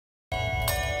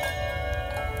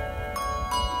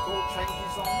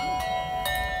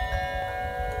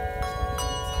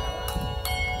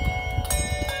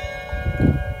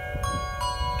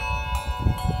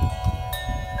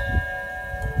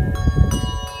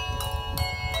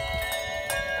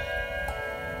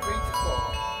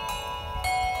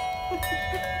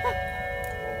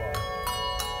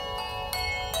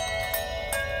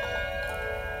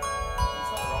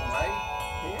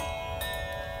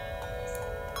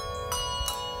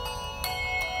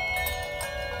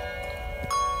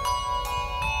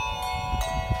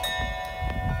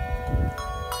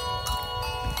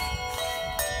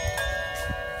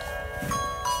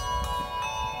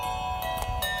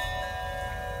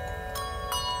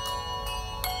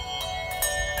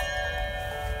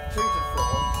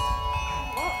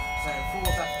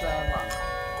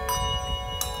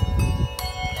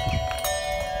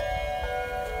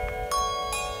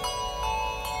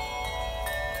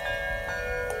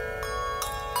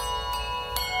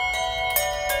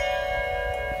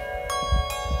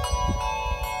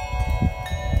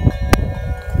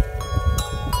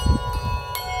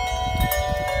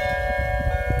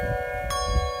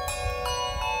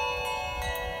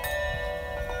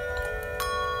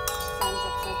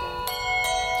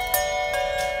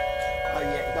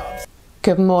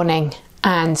Good morning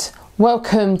and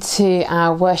welcome to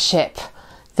our worship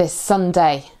this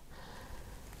Sunday.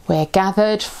 We're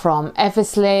gathered from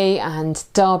Eversley and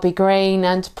Darby Green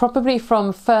and probably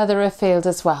from further afield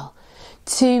as well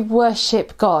to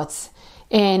worship God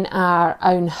in our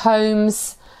own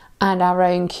homes and our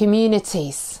own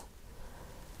communities.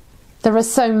 There are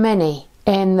so many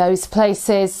in those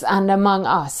places and among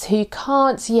us who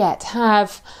can't yet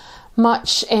have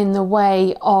much in the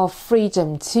way of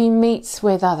freedom to meet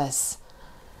with others.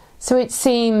 So it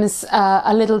seems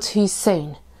a little too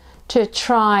soon to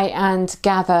try and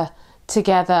gather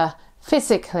together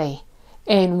physically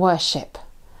in worship.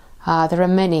 There are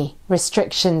many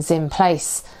restrictions in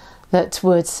place that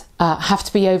would have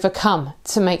to be overcome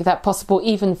to make that possible,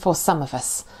 even for some of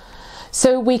us.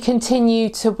 So we continue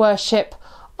to worship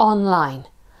online,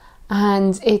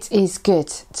 and it is good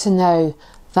to know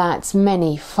that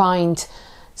many find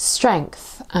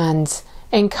strength and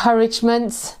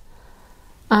encouragement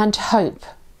and hope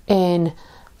in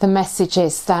the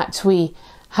messages that we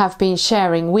have been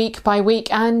sharing week by week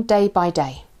and day by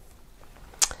day.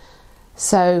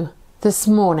 So this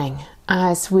morning,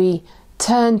 as we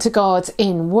turn to God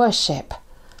in worship,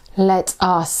 let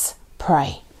us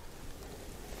pray.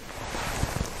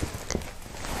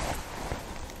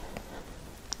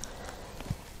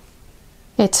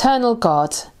 Eternal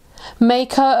God,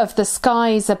 maker of the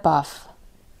skies above,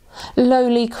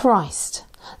 lowly Christ,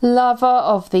 lover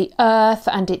of the earth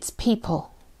and its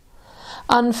people,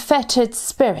 unfettered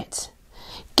Spirit,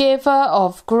 giver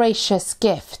of gracious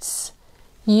gifts,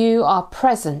 you are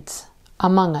present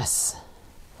among us.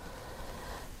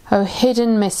 O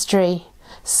hidden mystery,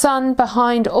 Son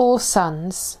behind all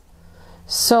sons,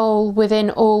 soul within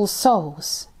all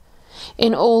souls,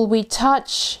 in all we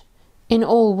touch, in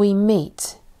all we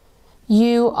meet,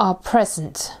 you are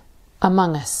present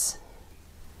among us.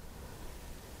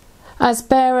 As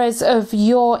bearers of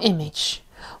your image,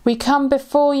 we come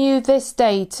before you this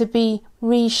day to be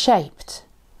reshaped.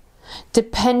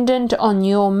 Dependent on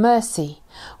your mercy,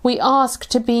 we ask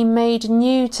to be made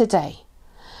new today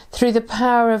through the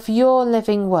power of your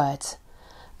living word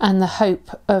and the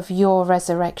hope of your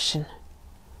resurrection.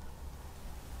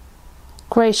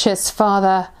 Gracious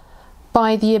Father,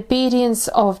 by the obedience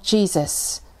of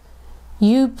Jesus,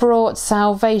 you brought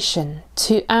salvation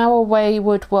to our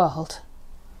wayward world.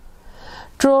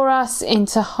 Draw us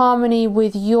into harmony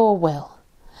with your will,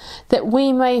 that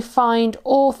we may find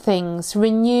all things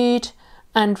renewed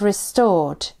and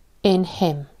restored in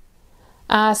him,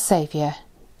 our Saviour,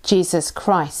 Jesus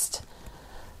Christ.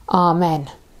 Amen.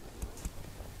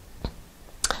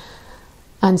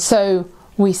 And so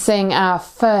we sing our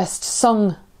first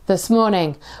song this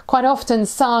morning, quite often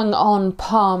sung on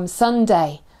Palm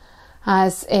Sunday,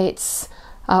 as its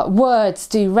words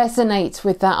do resonate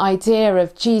with that idea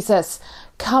of Jesus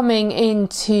coming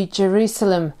into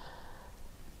Jerusalem.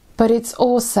 But it's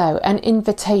also an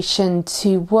invitation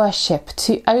to worship,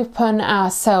 to open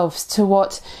ourselves to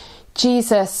what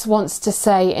Jesus wants to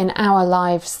say in our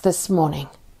lives this morning.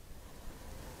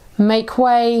 Make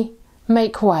way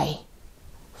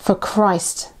for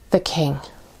Christ the King.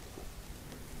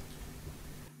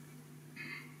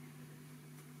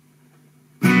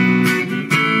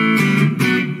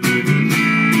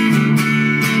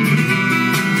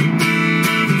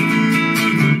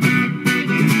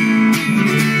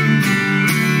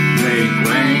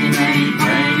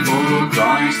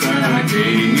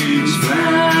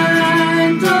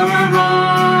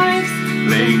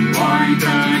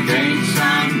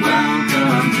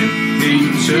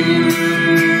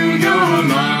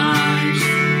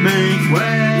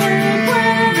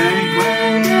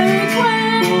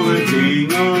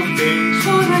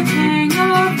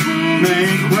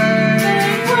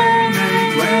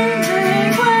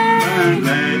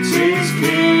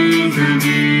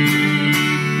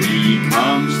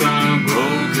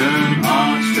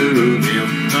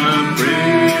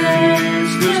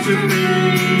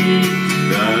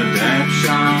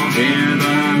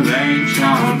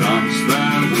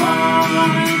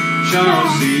 Shall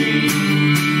see,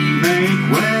 make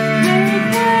way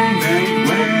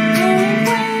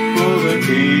for the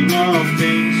King of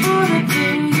Kings.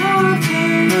 Make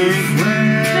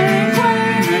way,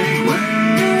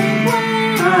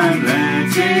 and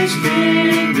let his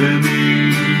kingdom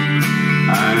in.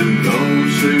 And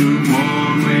those who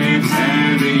mourn with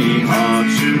heavy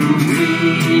hearts, who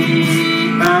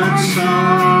weep and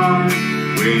sigh,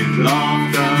 with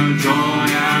laughter, joy,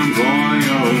 and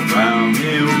royal crown,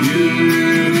 he'll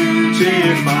beautify.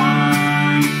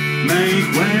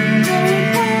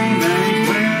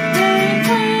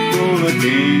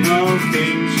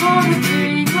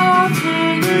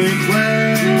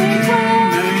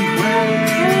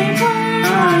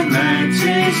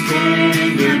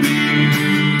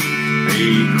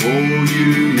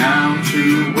 you now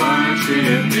to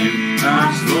worship him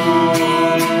as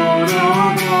Lord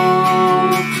of all,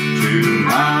 to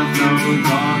have no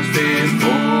gods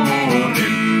before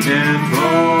him, their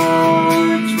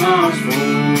thrones must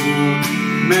fall.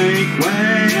 Make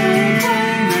way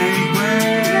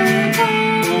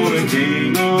for the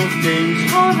King of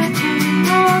Kings,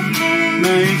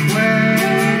 make way,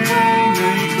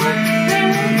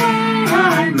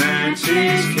 and let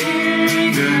his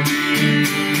kingdom in.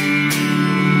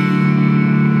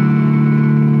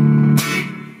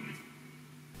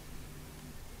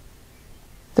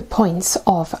 The point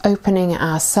of opening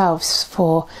ourselves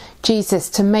for Jesus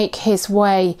to make his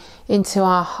way into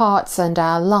our hearts and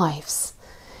our lives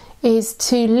is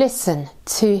to listen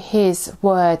to his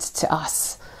word to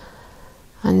us.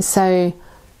 And so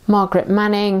Margaret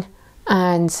Manning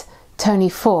and Tony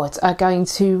Ford are going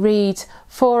to read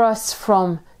for us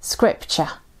from Scripture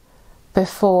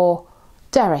before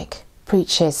Derek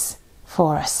preaches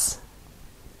for us.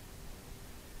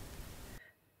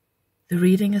 The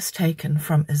reading is taken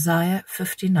from Isaiah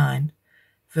 59,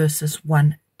 verses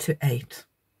 1 to 8.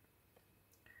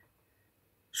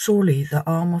 Surely the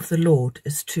arm of the Lord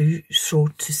is too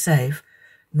short to save,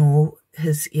 nor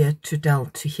his ear too dull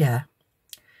to hear.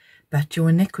 But your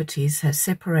iniquities have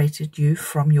separated you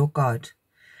from your God.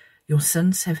 Your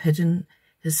sins have hidden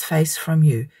his face from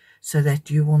you, so that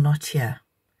you will not hear.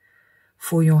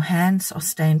 For your hands are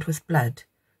stained with blood,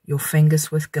 your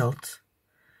fingers with guilt.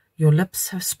 Your lips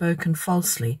have spoken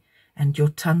falsely, and your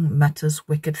tongue mutters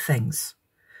wicked things.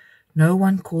 No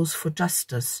one calls for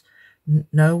justice,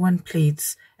 no one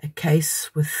pleads a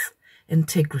case with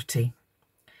integrity.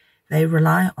 They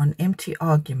rely on empty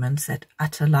arguments that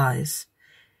utter lies.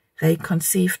 They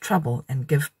conceive trouble and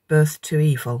give birth to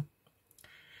evil.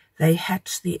 They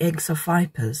hatch the eggs of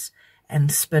vipers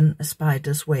and spin a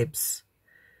spider's webs.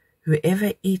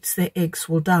 Whoever eats their eggs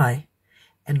will die,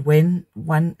 and when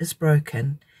one is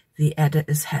broken, the adder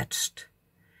is hatched.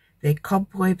 Their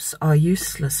cobwebs are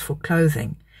useless for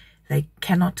clothing. They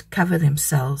cannot cover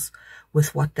themselves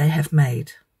with what they have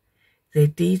made. Their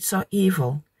deeds are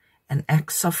evil, and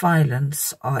acts of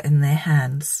violence are in their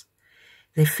hands.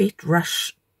 Their feet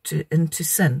rush into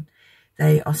sin.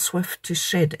 They are swift to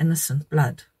shed innocent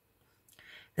blood.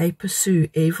 They pursue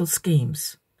evil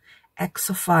schemes. Acts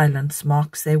of violence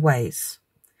marks their ways.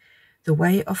 The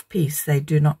way of peace they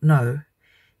do not know.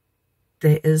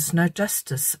 There is no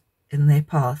justice in their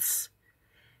paths.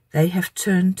 They have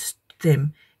turned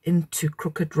them into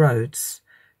crooked roads.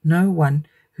 No one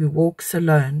who walks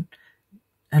along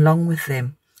with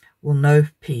them will know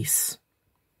peace.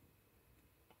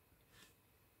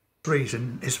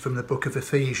 Reason is from the book of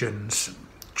Ephesians,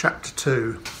 chapter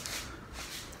 2,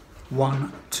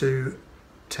 1 to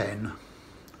 10.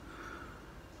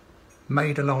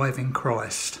 Made alive in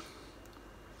Christ.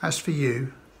 As for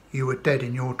you, you were dead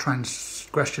in your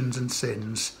transgressions and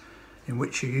sins, in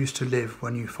which you used to live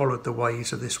when you followed the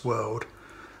ways of this world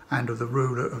and of the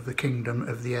ruler of the kingdom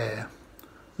of the air,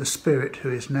 the Spirit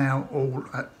who is now all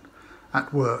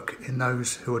at work in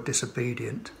those who are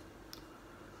disobedient.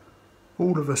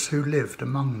 All of us who lived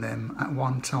among them at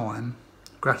one time,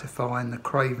 gratifying the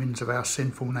cravings of our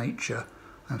sinful nature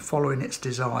and following its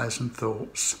desires and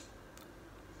thoughts.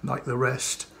 Like the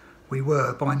rest, we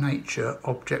were by nature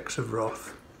objects of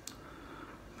wrath.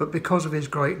 But because of his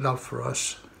great love for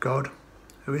us, God,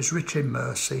 who is rich in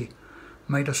mercy,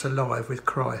 made us alive with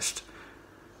Christ,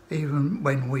 even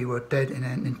when we were dead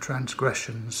in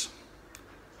transgressions.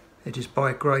 It is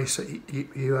by grace that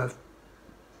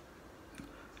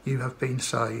you have been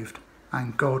saved,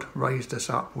 and God raised us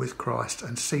up with Christ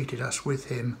and seated us with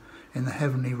him in the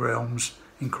heavenly realms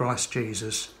in Christ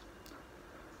Jesus,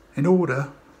 in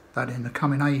order that in the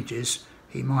coming ages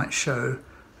he might show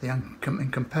the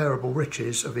incomparable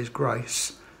riches of his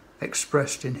grace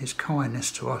expressed in his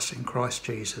kindness to us in Christ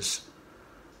Jesus.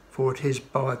 For it is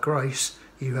by grace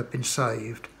you have been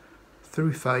saved,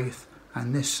 through faith,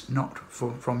 and this not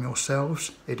from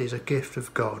yourselves, it is a gift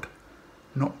of God,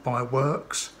 not by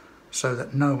works, so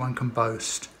that no one can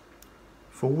boast.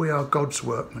 For we are God's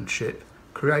workmanship,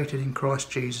 created in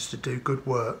Christ Jesus to do good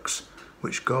works,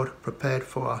 which God prepared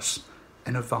for us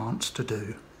in advance to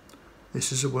do.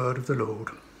 This is the word of the Lord.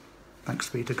 Thanks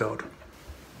be to God.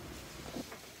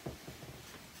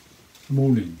 Good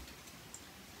morning.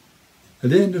 At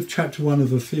the end of chapter 1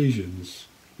 of Ephesians,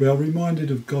 we are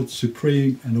reminded of God's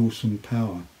supreme and awesome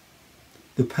power.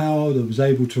 The power that was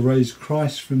able to raise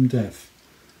Christ from death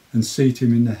and seat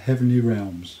him in the heavenly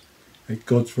realms at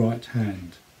God's right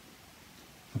hand,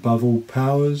 above all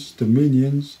powers,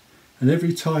 dominions, and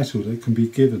every title that can be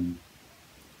given.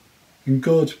 And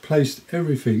God placed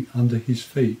everything under his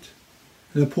feet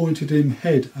and appointed him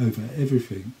head over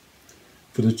everything,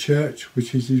 for the church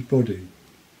which is his body,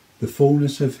 the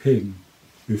fullness of him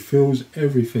who fills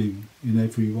everything in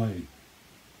every way.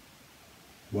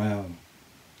 Wow.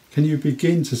 Can you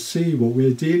begin to see what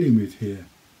we're dealing with here?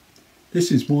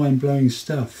 This is mind-blowing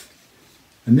stuff.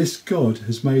 And this God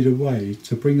has made a way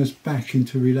to bring us back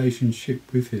into relationship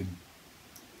with him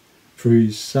through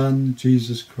his Son,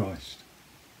 Jesus Christ.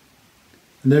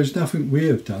 And there is nothing we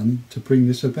have done to bring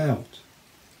this about.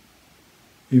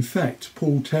 In fact,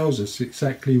 Paul tells us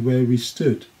exactly where we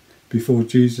stood before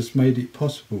Jesus made it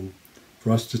possible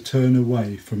for us to turn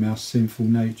away from our sinful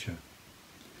nature,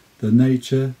 the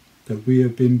nature that we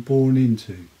have been born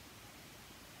into.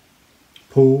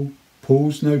 Paul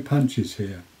pulls no punches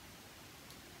here.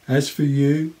 As for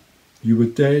you, you were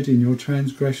dead in your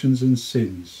transgressions and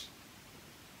sins.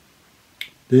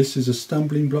 This is a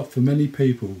stumbling block for many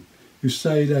people who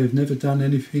say they have never done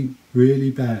anything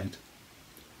really bad.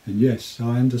 And yes,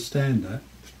 I understand that.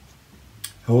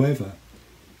 However,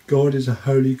 God is a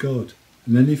holy God,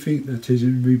 and anything that is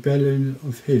in rebellion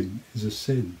of him is a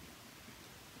sin.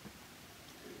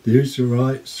 The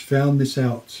Israelites found this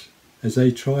out as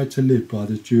they tried to live by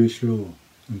the Jewish law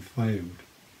and failed.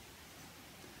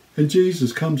 And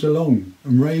Jesus comes along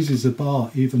and raises the bar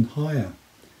even higher,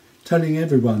 telling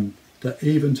everyone that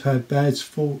even to have bad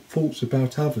thoughts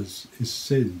about others is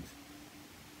sin.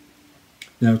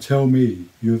 Now tell me,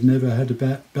 you have never had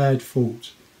a bad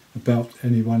thought about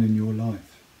anyone in your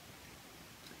life.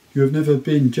 You have never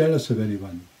been jealous of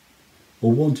anyone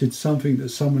or wanted something that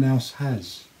someone else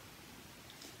has.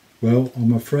 Well,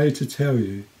 I'm afraid to tell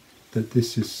you that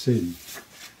this is sin.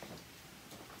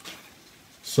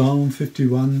 Psalm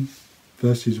 51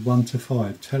 verses 1 to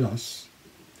 5 tell us,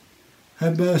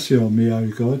 "Have mercy on me, O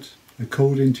God,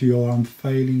 according to your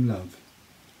unfailing love.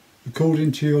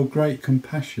 According to your great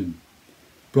compassion,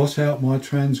 blot out my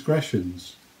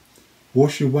transgressions.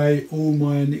 Wash away all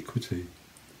my iniquity,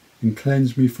 and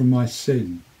cleanse me from my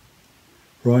sin.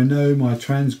 For I know my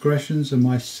transgressions and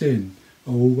my sin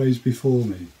are always before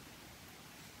me.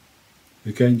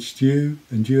 Against you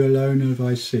and you alone have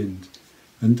I sinned,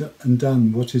 and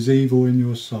done what is evil in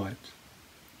your sight.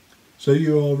 So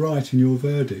you are right in your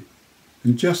verdict,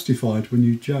 and justified when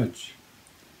you judge.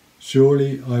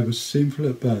 Surely I was sinful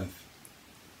at birth,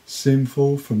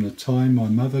 sinful from the time my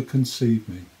mother conceived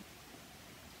me."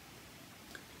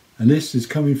 And this is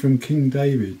coming from King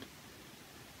David,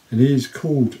 and he is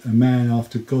called a man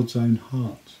after God's own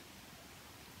heart.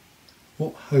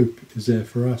 What hope is there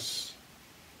for us?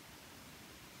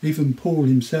 Even Paul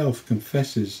himself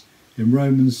confesses in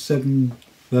Romans 7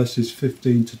 verses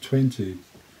 15 to 20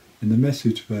 in the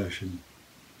Message version,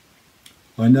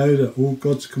 "I know that all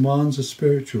God's commands are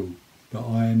spiritual, but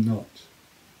I am not."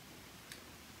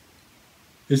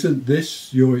 Isn't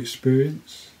this your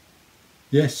experience?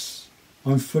 Yes,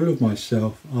 I'm full of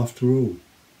myself after all.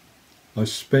 I've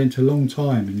spent a long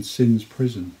time in sin's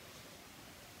prison.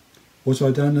 What I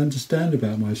don't understand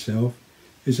about myself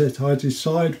is that I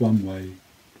decide one way,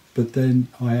 but then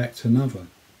I act another,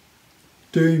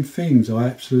 doing things I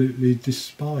absolutely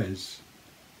despise.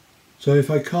 So if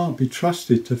I can't be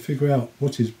trusted to figure out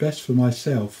what is best for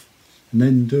myself and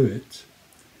then do it,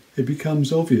 it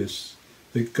becomes obvious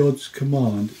that God's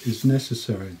command is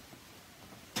necessary.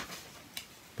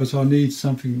 But I need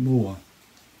something more,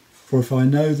 for if I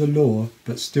know the law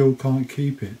but still can't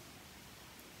keep it,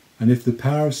 and if the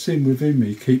power of sin within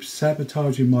me keeps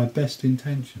sabotaging my best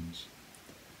intentions,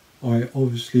 I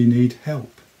obviously need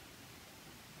help.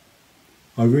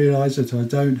 I realise that I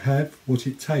don't have what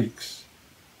it takes.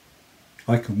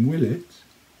 I can will it,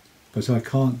 but I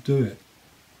can't do it.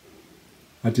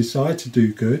 I decide to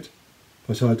do good,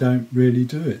 but I don't really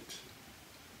do it.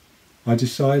 I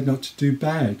decide not to do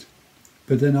bad,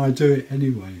 but then I do it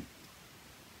anyway.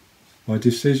 My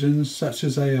decisions, such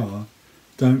as they are,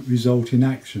 don't result in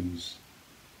actions.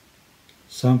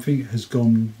 Something has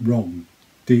gone wrong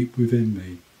deep within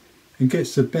me and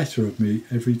gets the better of me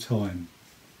every time.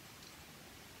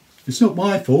 It's not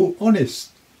my fault,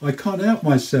 honest. I can't help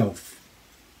myself.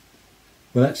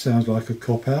 Well, that sounds like a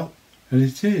cop-out, and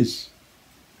it is.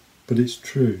 But it's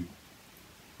true.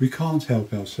 We can't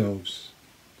help ourselves.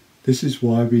 This is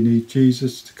why we need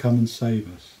Jesus to come and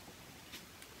save us.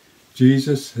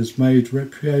 Jesus has made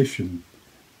reparation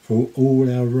for all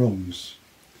our wrongs,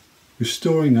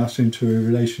 restoring us into a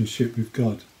relationship with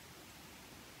God.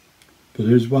 But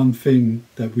there is one thing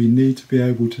that we need to be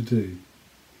able to do,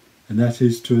 and that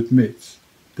is to admit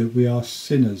that we are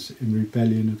sinners in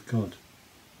rebellion of God.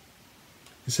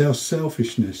 It's our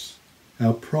selfishness,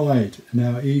 our pride and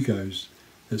our egos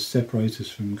that separate us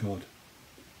from God.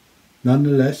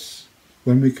 Nonetheless,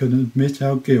 when we can admit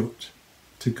our guilt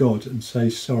to God and say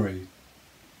sorry,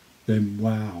 then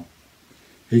wow,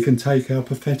 he can take our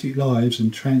pathetic lives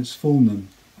and transform them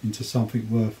into something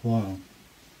worthwhile.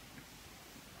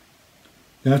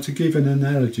 Now, to give an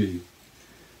analogy,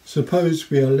 suppose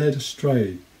we are led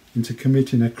astray into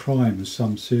committing a crime of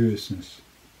some seriousness,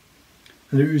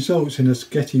 and it results in us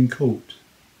getting caught.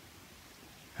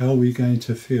 How are we going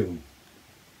to feel?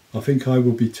 I think I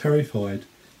will be terrified,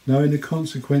 knowing the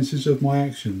consequences of my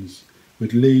actions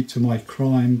would lead to my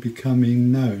crime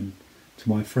becoming known to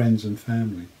my friends and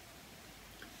family,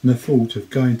 and the thought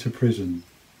of going to prison.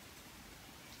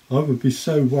 I would be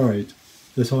so worried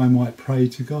that I might pray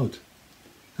to God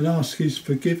and ask his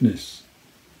forgiveness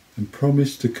and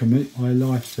promise to commit my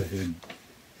life to him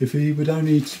if he would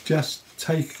only just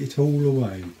take it all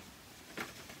away.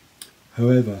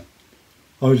 However,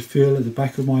 I would feel at the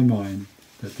back of my mind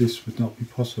that this would not be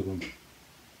possible.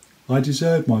 I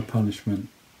deserve my punishment.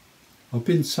 I've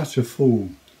been such a fool.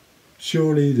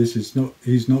 Surely he's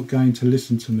not going to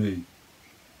listen to me.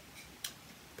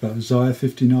 But Isaiah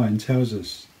 59 tells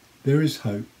us there is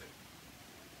hope.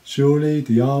 Surely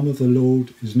the arm of the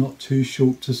Lord is not too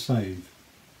short to save,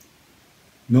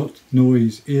 nor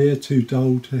his ear too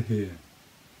dull to hear.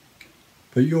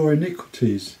 But your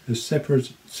iniquities have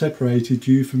separated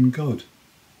you from God.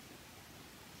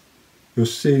 Your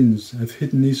sins have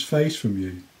hidden his face from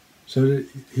you, so that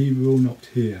he will not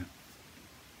hear.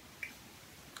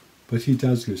 But he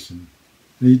does listen,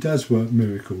 and he does work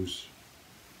miracles.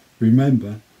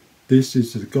 Remember, this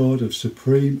is the God of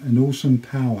supreme and awesome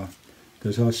power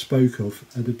that I spoke of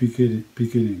at the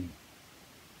beginning.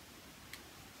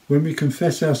 When we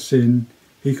confess our sin,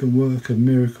 he can work a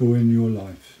miracle in your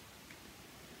life,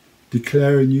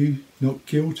 declaring you not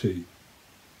guilty,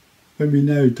 when we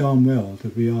know darn well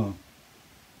that we are.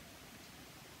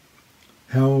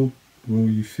 How will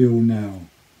you feel now?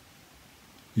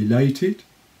 Elated?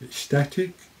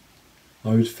 Ecstatic? I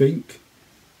would think.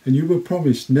 And you were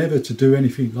promised never to do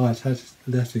anything like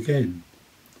that again.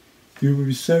 You will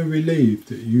be so relieved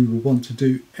that you will want to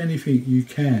do anything you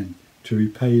can to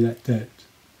repay that debt.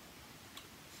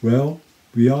 Well,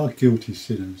 we are guilty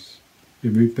sinners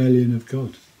in rebellion of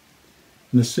God.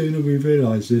 And the sooner we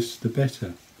realise this, the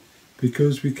better,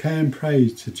 because we can pray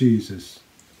to Jesus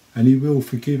and he will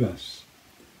forgive us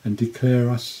and declare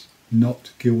us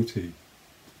not guilty.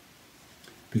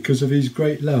 Because of his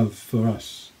great love for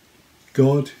us,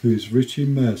 God, who is rich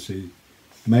in mercy,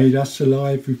 made us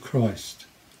alive with Christ,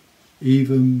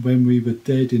 even when we were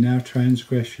dead in our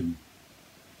transgression.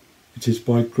 It is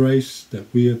by grace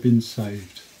that we have been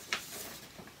saved.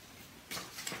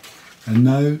 And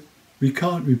no, we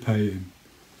can't repay him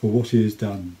for what he has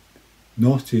done,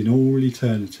 not in all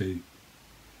eternity,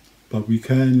 but we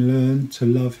can learn to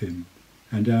love him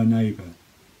and our neighbour.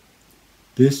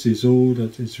 This is all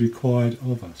that is required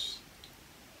of us,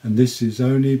 and this is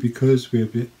only because we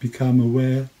have become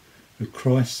aware of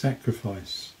Christ's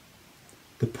sacrifice,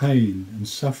 the pain and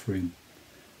suffering,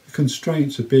 the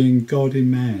constraints of being God in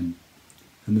man,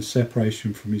 and the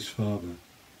separation from his Father.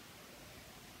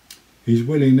 His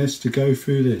willingness to go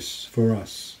through this for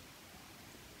us,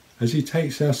 as he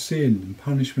takes our sin and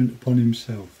punishment upon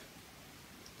himself.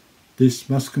 This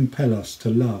must compel us to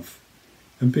love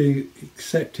and be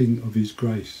accepting of his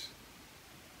grace.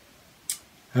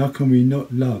 How can we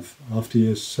not love after he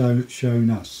has shown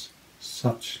us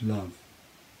such love?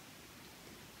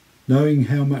 Knowing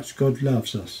how much God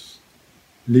loves us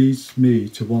leads me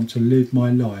to want to live my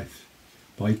life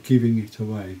by giving it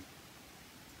away,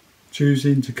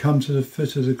 choosing to come to the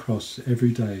foot of the cross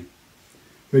every day,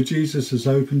 where Jesus has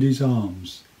opened his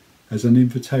arms as an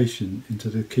invitation into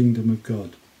the kingdom of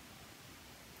God.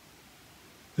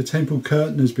 The temple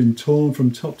curtain has been torn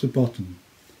from top to bottom,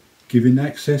 giving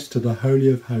access to the Holy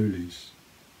of Holies.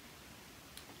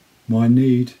 My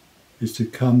need is to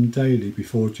come daily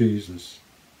before Jesus,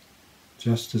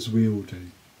 just as we all do.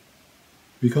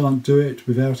 We can't do it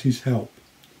without his help,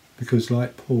 because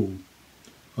like Paul,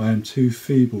 I am too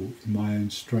feeble in my own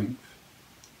strength.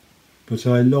 But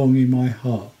I long in my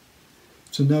heart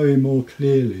to know him more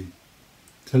clearly,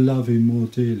 to love him more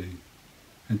dearly,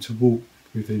 and to walk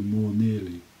with him more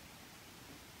nearly.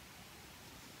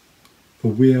 For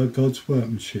we are God's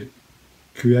workmanship,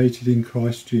 created in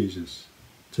Christ Jesus,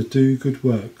 to do good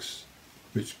works,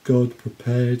 which God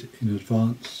prepared in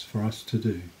advance for us to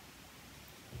do.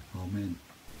 Amen.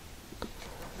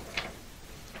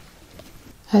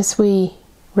 As we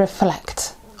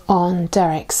reflect on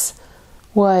Derek's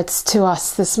words to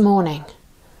us this morning,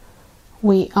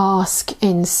 we ask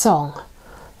in song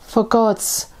for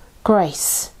God's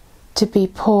grace to be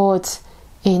poured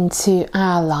into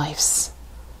our lives.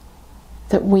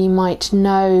 that we might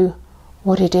know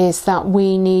what it is that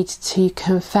we need to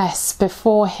confess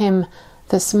before Him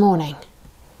this morning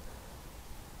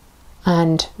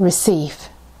and receive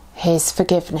His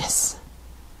forgiveness.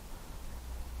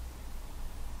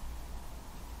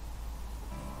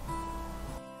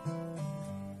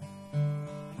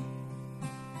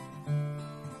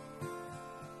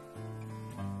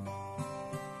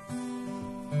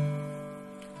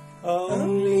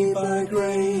 Only by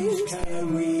grace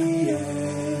can we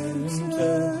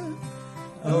enter,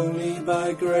 only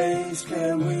by grace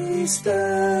can we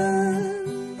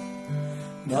stand,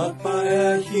 not by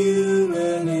a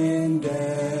human endeavour,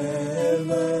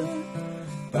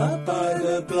 but by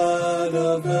the blood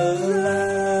of the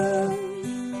Lamb.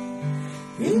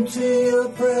 Into your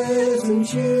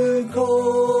presence you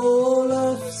call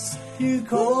us to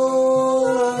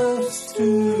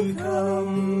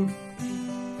come.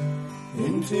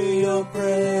 Into your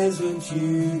presence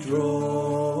you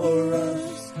draw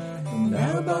us, and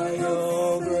now by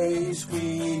your grace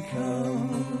we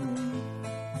come.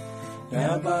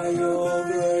 Now by your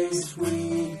grace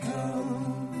we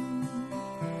come.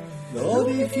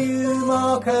 Lord, if you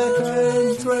mark our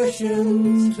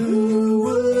transgressions, who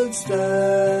would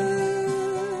stand?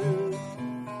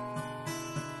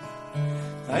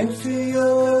 Thanks to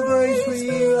your grace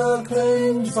we are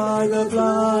cleansed by the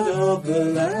blood of the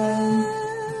Lamb.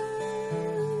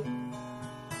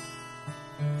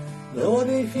 Lord,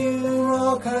 if you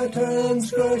mark our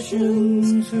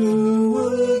transgressions, who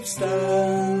would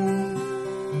stand?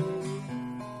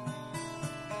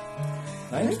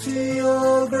 Thanks to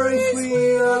your grace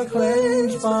we are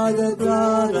cleansed by the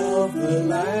blood of the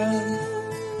Lamb.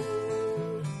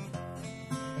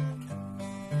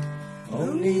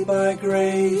 Only by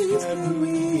grace can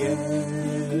we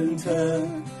enter,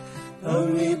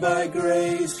 only by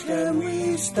grace can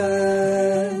we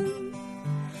stand,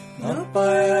 not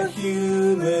by a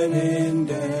human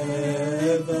endeavour,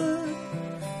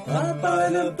 but by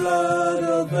the blood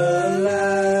of the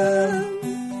Lamb.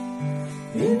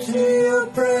 Into your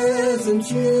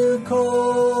presence you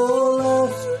call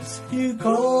us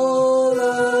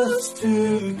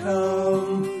to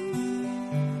come.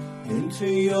 Into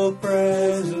your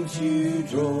presence you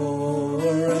draw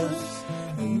us,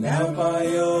 and now by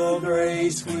your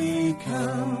grace we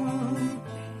come.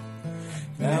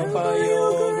 Now by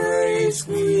your grace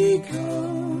we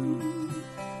come.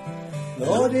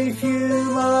 Lord, if you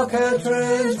mark our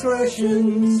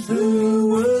transgressions, who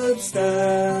would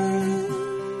stand?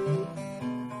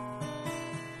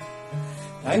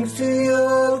 Thanks to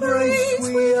your grace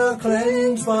we are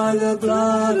cleansed by the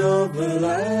blood of the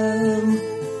Lamb.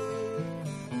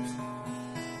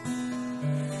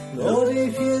 Lord,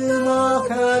 if you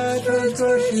mark our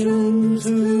transgressions,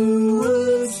 who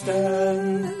would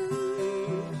stand?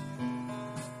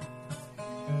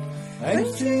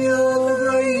 Thanks to your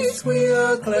grace we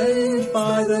are cleansed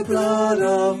by the blood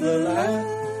of the Lamb.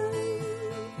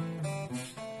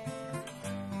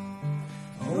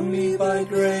 Only by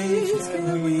grace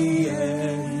can we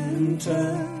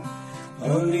enter,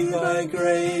 only by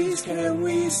grace can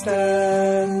we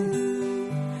stand,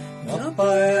 not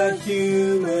by a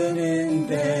human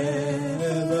endeavour,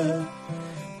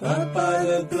 but by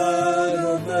the blood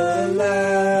of the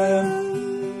Lamb.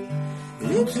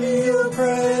 Into your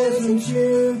presence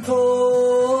you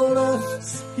call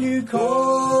us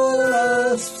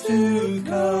to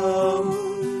come.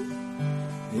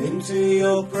 Into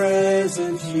your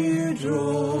presence you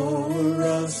draw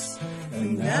us,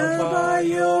 and now by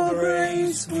your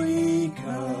grace we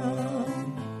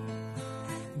come.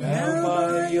 Now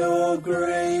by your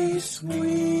grace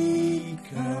we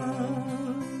come.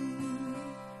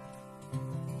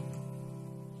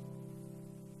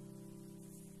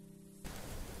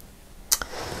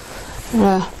 There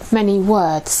are many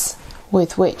words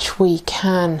with which we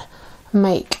can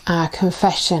make our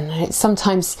confession, and it's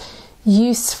sometimes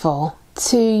useful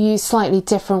to use slightly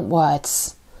different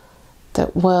words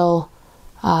that will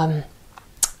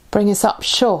bring us up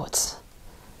short,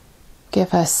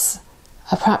 give us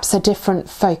perhaps a different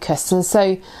focus. And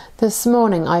so this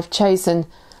morning I've chosen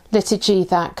liturgy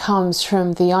that comes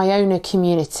from the Iona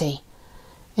community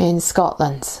in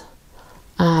Scotland,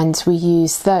 and we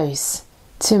use those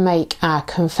to make our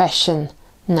confession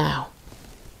now.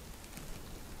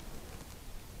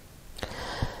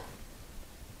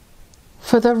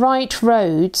 For the right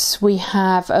roads we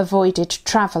have avoided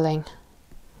travelling,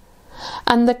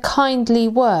 and the kindly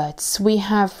words we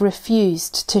have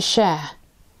refused to share.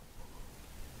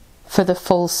 For the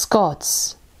false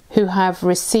gods who have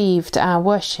received our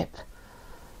worship,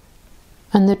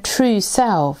 and the true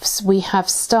selves we have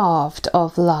starved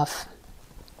of love.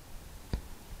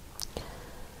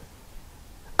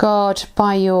 God,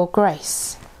 by your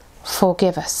grace,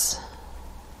 forgive us.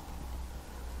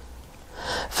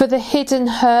 For the hidden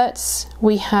hurts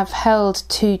we have held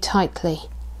too tightly,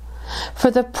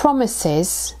 for the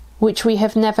promises which we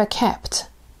have never kept,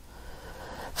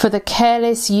 for the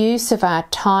careless use of our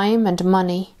time and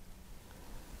money,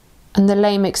 and the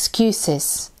lame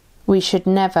excuses we should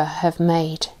never have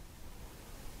made.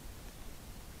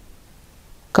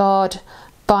 God,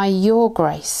 by your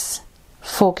grace,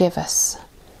 forgive us.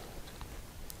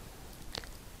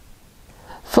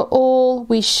 For all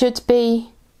we should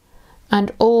be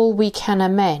and all we can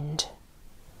amend,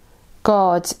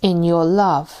 God, in your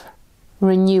love,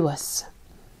 renew us.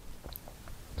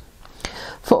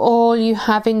 For all you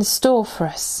have in store for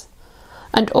us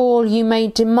and all you may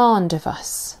demand of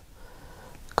us,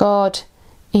 God,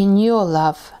 in your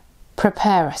love,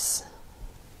 prepare us.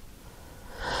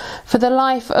 For the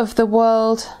life of the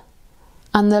world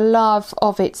and the love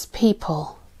of its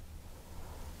people,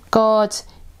 God,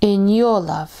 in your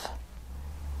love,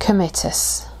 commit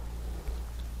us.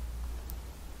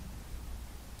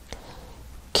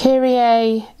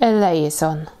 Kyrie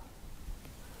eleison.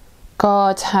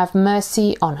 God, have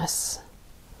mercy on us.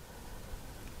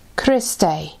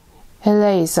 Christe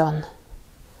eleison.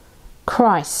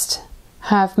 Christ,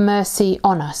 have mercy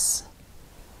on us.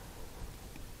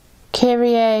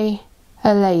 Kyrie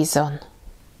eleison.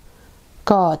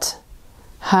 God,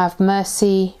 have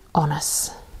mercy on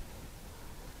us.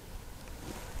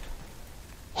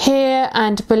 Hear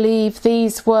and believe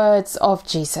these words of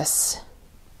Jesus.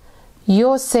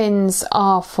 Your sins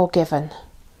are forgiven.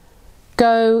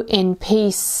 Go in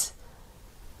peace.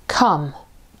 Come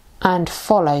and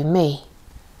follow me.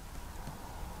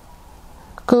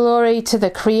 Glory to the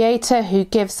Creator who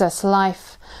gives us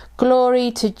life.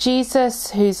 Glory to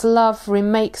Jesus whose love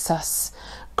remakes us.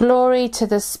 Glory to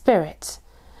the Spirit,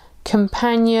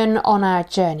 companion on our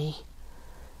journey.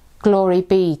 Glory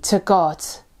be to God.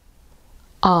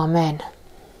 Amen.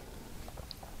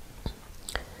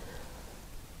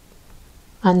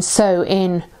 And so,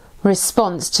 in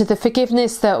response to the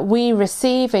forgiveness that we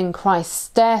receive in Christ's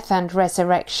death and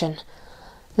resurrection,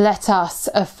 let us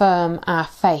affirm our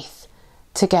faith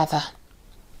together.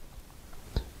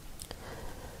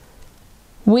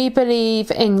 We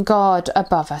believe in God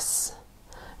above us,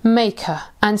 maker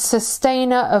and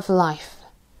sustainer of life,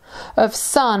 of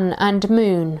sun and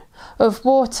moon, of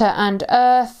water and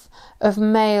earth, of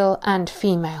male and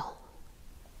female.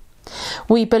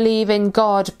 We believe in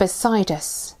God beside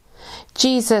us,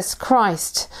 Jesus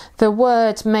Christ, the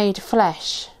Word made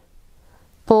flesh,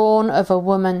 born of a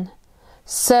woman,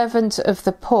 servant of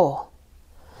the poor,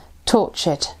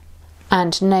 tortured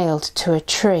and nailed to a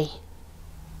tree.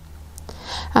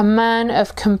 A man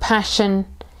of compassion,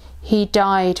 he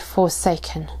died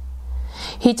forsaken.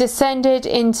 He descended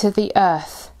into the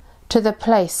earth, to the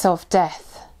place of death.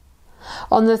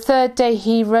 On the third day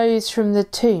he rose from the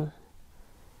tomb.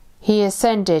 He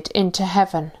ascended into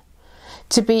heaven,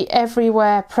 to be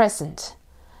everywhere present,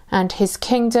 and his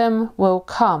kingdom will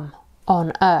come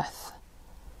on earth.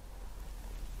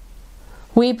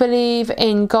 We believe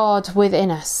in God within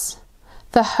us,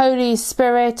 the Holy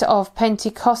Spirit of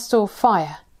Pentecostal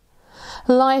fire,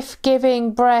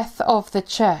 life-giving breath of the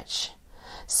Church,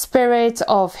 Spirit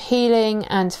of healing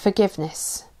and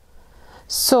forgiveness,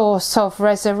 source of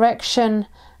resurrection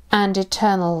and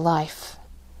eternal life.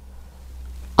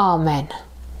 Amen.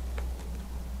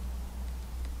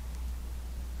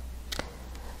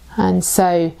 And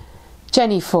so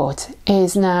Jenny Ford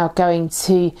is now going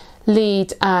to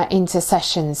lead our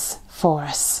intercessions for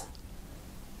us.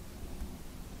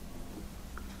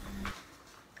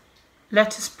 Let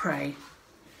us pray.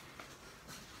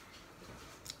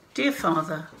 Dear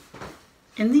Father,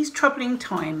 in these troubling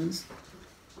times,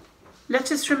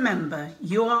 let us remember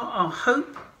you are our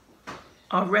hope,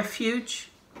 our refuge,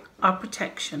 our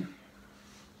protection.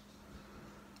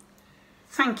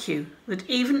 Thank you that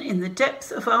even in the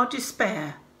depth of our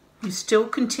despair, you still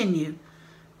continue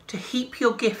to heap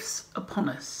your gifts upon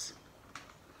us.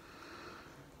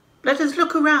 Let us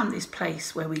look around this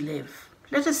place where we live.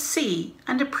 Let us see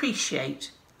and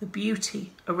appreciate the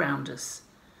beauty around us.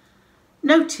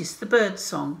 Notice the bird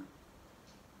song,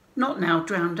 not now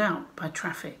drowned out by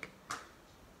traffic.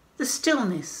 The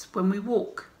stillness when we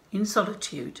walk in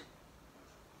solitude.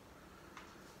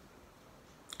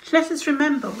 Let us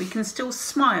remember we can still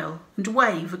smile and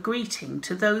wave a greeting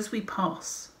to those we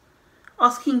pass,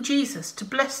 asking Jesus to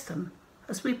bless them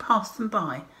as we pass them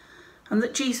by, and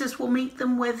that Jesus will meet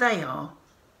them where they are,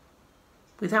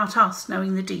 without us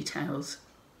knowing the details.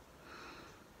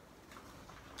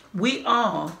 We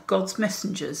are God's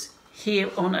messengers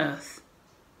here on earth.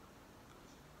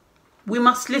 We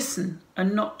must listen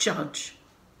and not judge.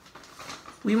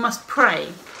 We must pray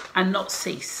and not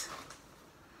cease.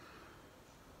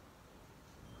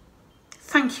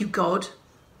 Thank you, God,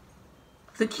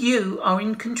 that you are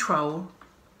in control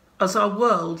as our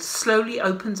world slowly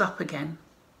opens up again.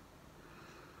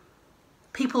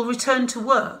 People return to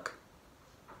work,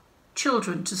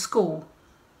 children to school,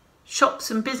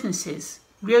 shops and businesses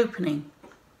reopening.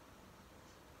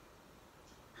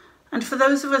 And for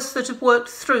those of us that have worked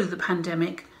through the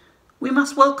pandemic, we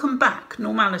must welcome back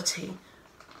normality,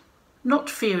 not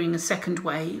fearing a second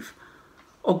wave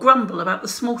or grumble about the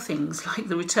small things like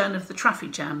the return of the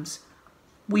traffic jams.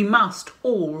 We must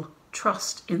all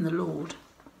trust in the Lord.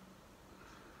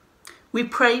 We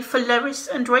pray for Leris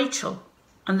and Rachel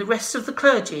and the rest of the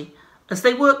clergy as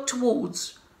they work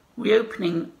towards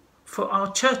reopening for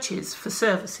our churches for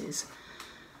services.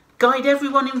 Guide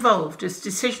everyone involved as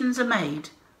decisions are made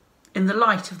in the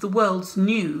light of the world's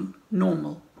new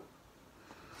normal.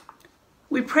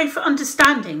 We pray for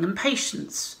understanding and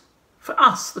patience for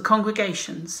us, the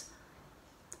congregations.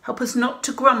 Help us not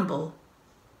to grumble,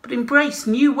 but embrace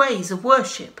new ways of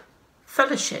worship,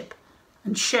 fellowship,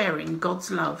 and sharing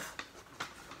God's love.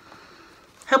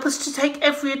 Help us to take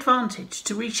every advantage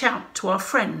to reach out to our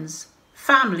friends,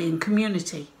 family and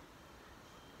community,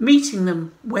 meeting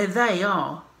them where they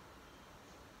are,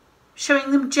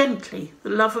 showing them gently the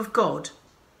love of God,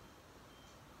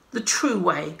 the true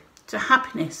way to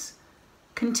happiness,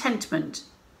 contentment,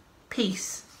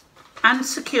 peace and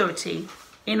security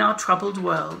in our troubled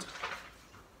world.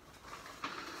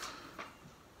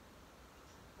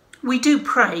 We do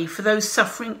pray for those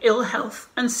suffering ill health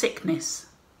and sickness,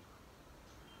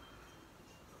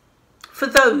 for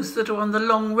those that are on the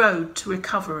long road to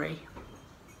recovery,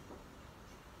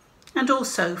 and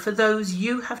also for those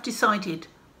you have decided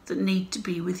that need to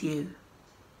be with you.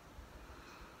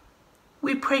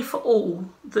 We pray for all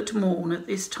that mourn at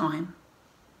this time,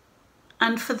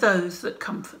 and for those that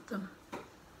comfort them.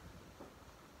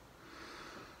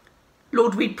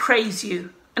 Lord, we praise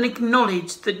you and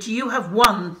acknowledge that you have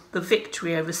won the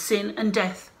victory over sin and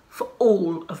death for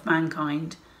all of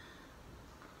mankind.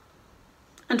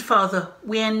 And Father,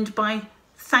 we end by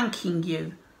thanking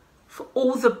you for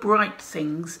all the bright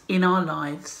things in our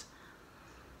lives.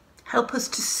 Help us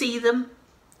to see them,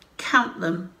 count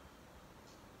them,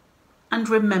 and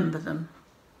remember them,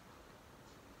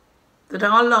 that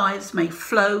our lives may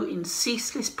flow in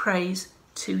ceaseless praise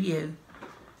to you.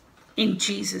 In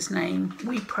Jesus' name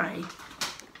we pray.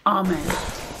 Amen.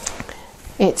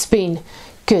 It's been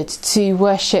good to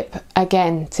worship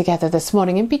again together this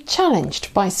morning and be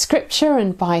challenged by Scripture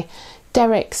and by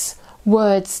Derek's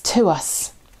words to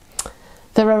us.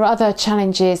 There are other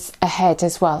challenges ahead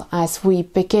as well as we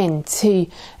begin to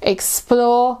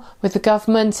explore with the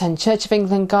government and Church of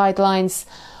England guidelines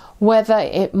whether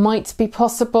it might be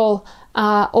possible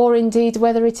or indeed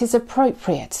whether it is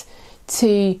appropriate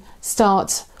to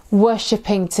start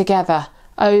worshipping together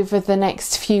over the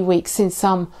next few weeks in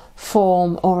some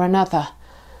form or another.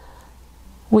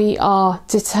 We are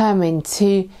determined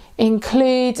to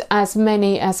include as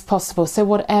many as possible, so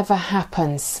whatever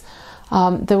happens,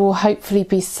 there will hopefully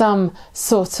be some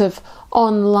sort of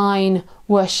online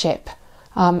worship,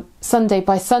 Sunday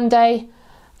by Sunday,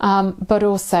 but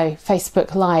also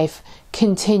Facebook Live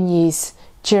continues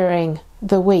during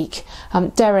the week.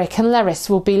 Derek and Leris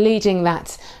will be leading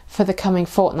that for the coming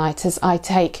fortnight as I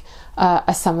take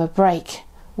a summer break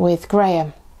with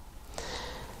Graham.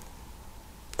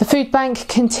 The food bank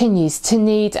continues to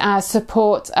need our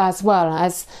support as well,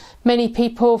 as many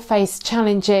people face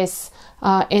challenges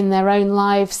in their own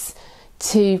lives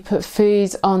to put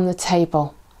food on the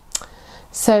table.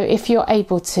 So if you're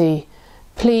able to,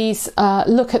 please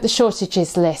look at the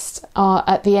shortages list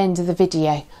at the end of the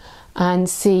video and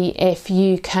see if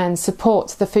you can support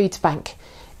the food bank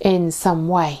in some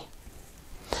way.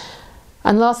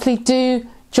 And lastly, do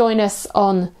join us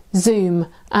on Zoom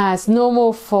as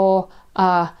normal for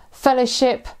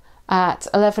fellowship at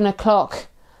 11 o'clock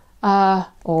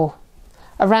or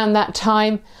around that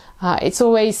time. It's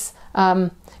always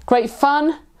great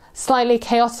fun, slightly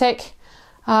chaotic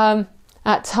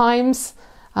at times.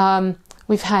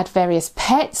 We've had various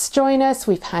pets join us,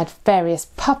 we've had various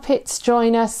puppets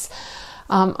join us.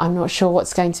 I'm not sure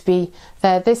what's going to be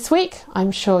there this week.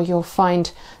 I'm sure you'll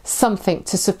find something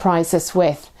to surprise us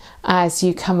with as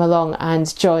you come along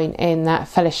and join in that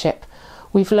fellowship.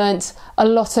 We've learnt a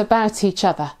lot about each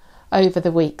other over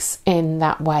the weeks in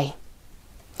that way.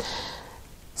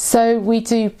 So we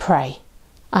do pray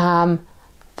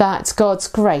that God's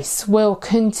grace will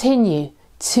continue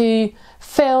to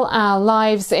fill our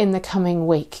lives in the coming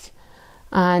week.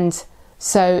 And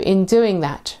so in doing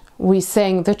that, we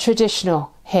sing the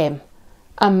traditional hymn,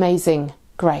 Amazing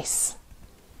Grace.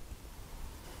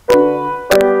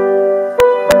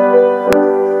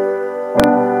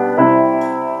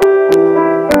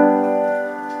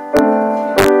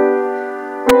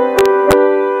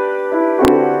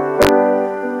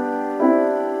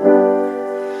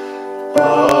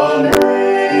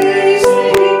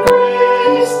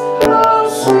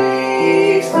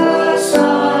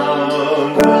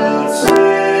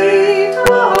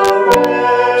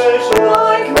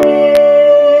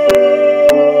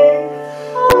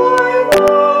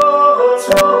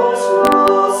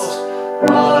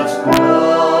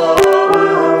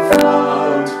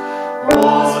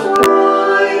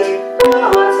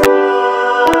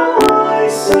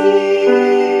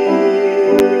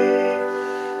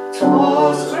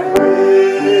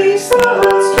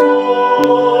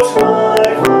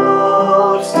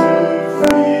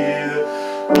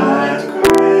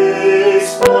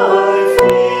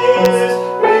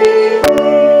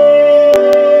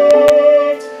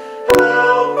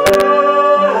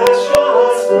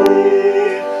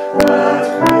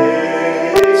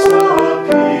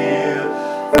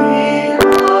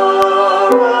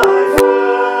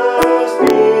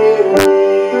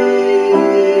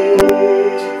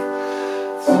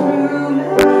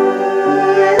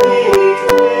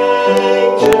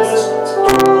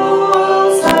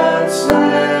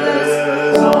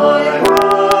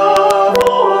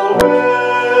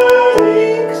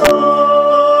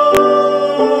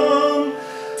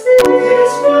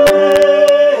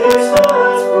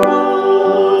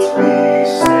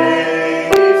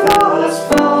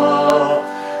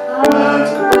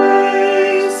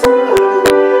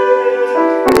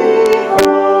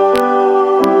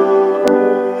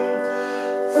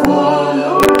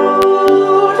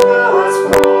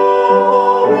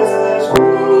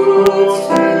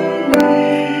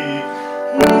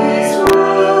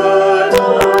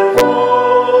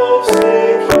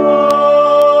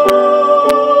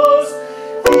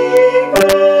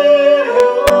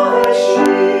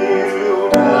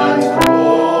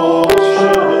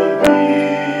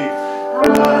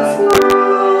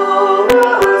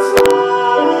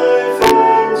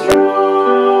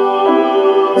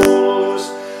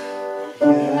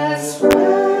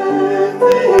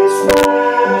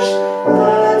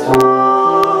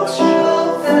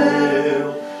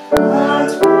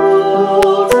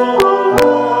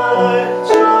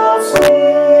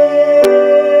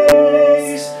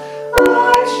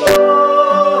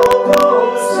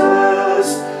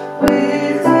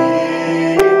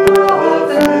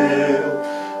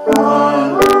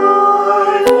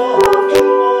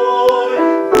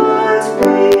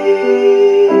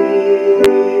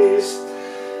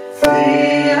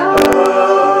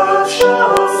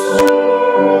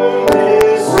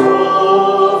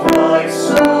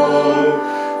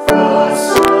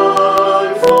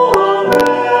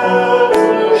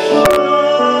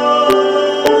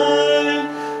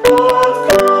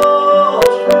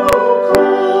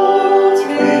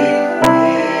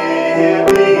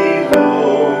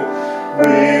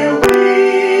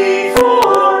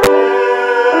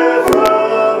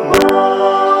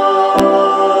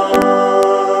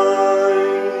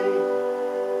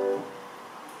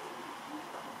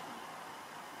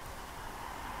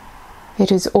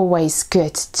 It is always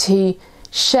good to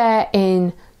share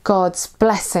in God's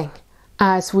blessing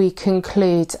as we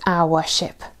conclude our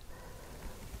worship.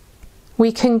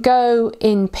 We can go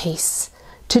in peace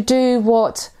to do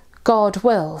what God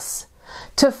wills,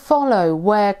 to follow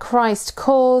where Christ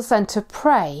calls, and to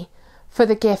pray for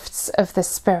the gifts of the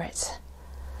Spirit.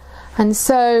 And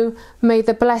so may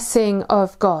the blessing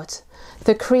of God,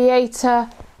 the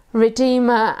Creator,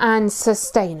 Redeemer and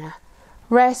Sustainer,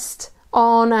 rest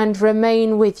on and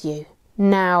remain with you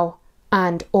now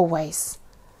and always.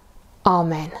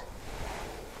 Amen.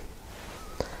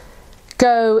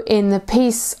 Go in the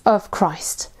peace of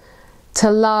Christ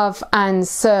to love and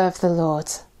serve the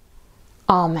Lord.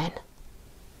 Amen.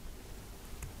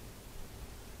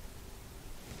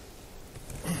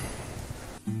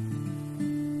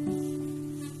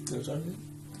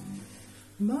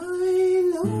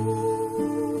 My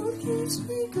Lord keeps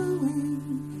me going.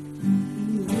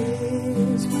 He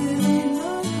lives within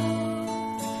my heart.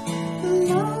 The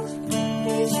love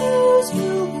He shows me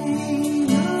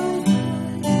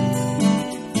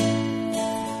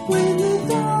when the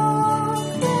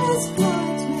darkness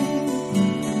blinds me,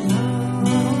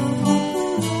 love of the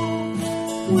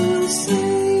Lord will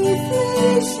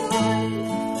safely shine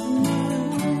my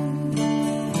way.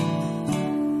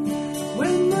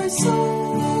 When my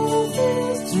soul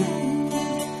is drained,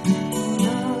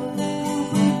 love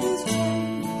of His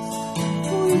grace,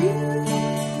 for you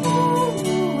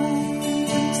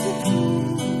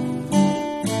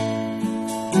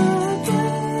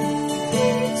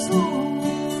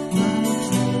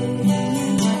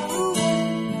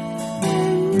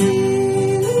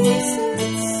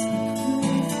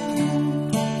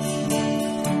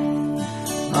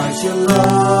I shall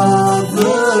love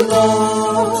the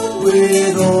Lord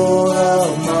with all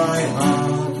of my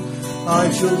heart.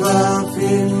 I shall love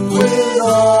him with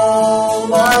all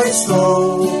my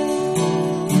soul.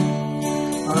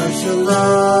 I shall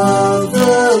love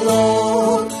the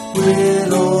Lord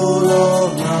with all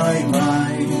of my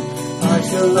mind. I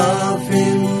shall love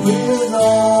him with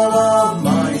all of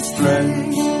my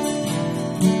strength,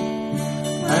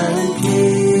 and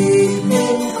keep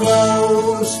him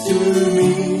close to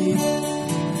me,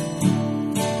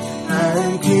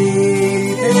 and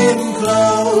keep him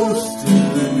close to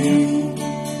me.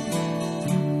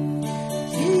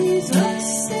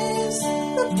 Jesus is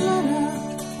the planner,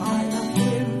 I love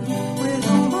him with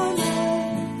all my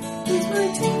might. He's my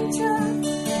teacher,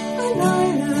 and I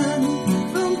learn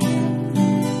from him.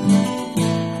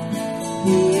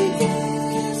 He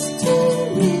gives to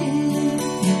me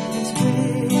his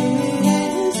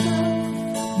wisdom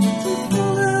to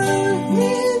follow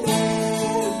him every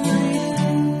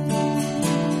day.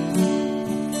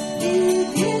 He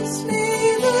gives me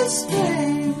the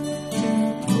strength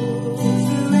to pull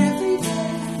through every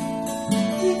day.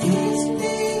 He gives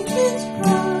me his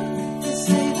power to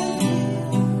save and heal.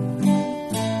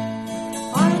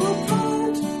 I will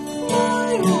put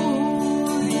my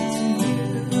all into you,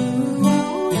 oh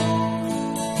Lord.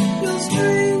 Your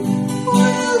strength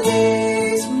will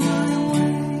ease my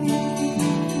way.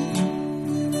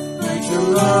 I shall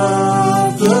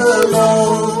love the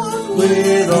Lord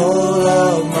with all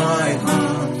of my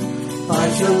heart. I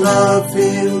shall love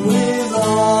him with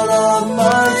all of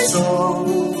my soul.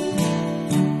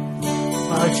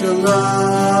 I shall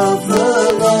love the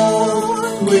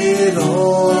Lord with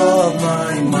all of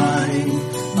my mind.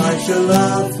 I shall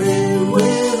love him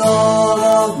with all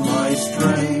of my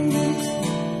strength,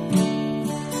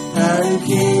 and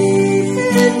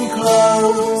keep him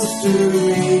close to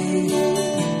me,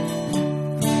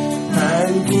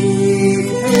 and keep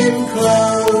him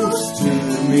close to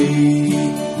me.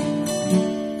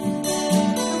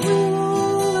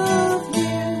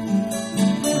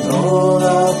 With all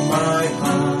of my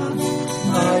heart,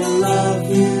 I love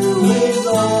you with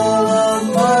all of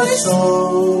my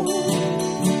soul.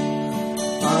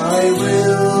 I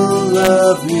will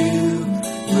love you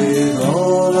with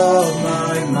all of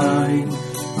my mind.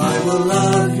 I will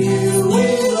love you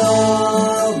with all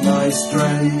of my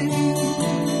strength.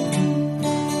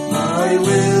 I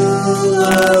will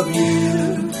love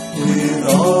you with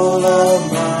all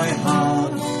of my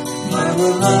heart. I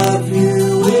will love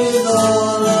you with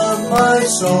all of my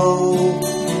soul.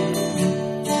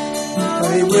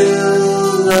 I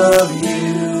will love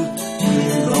you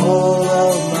with all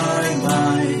of my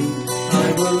mind.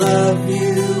 I will love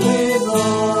you with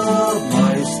all of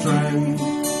my strength.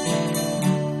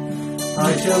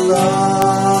 I shall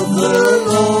love the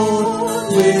Lord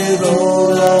with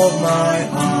all of my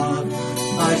heart.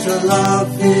 I shall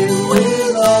love him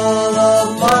with all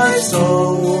of my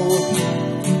soul.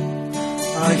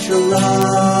 I shall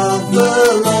love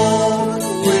the Lord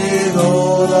with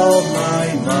all of my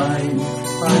mind.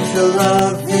 I shall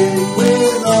love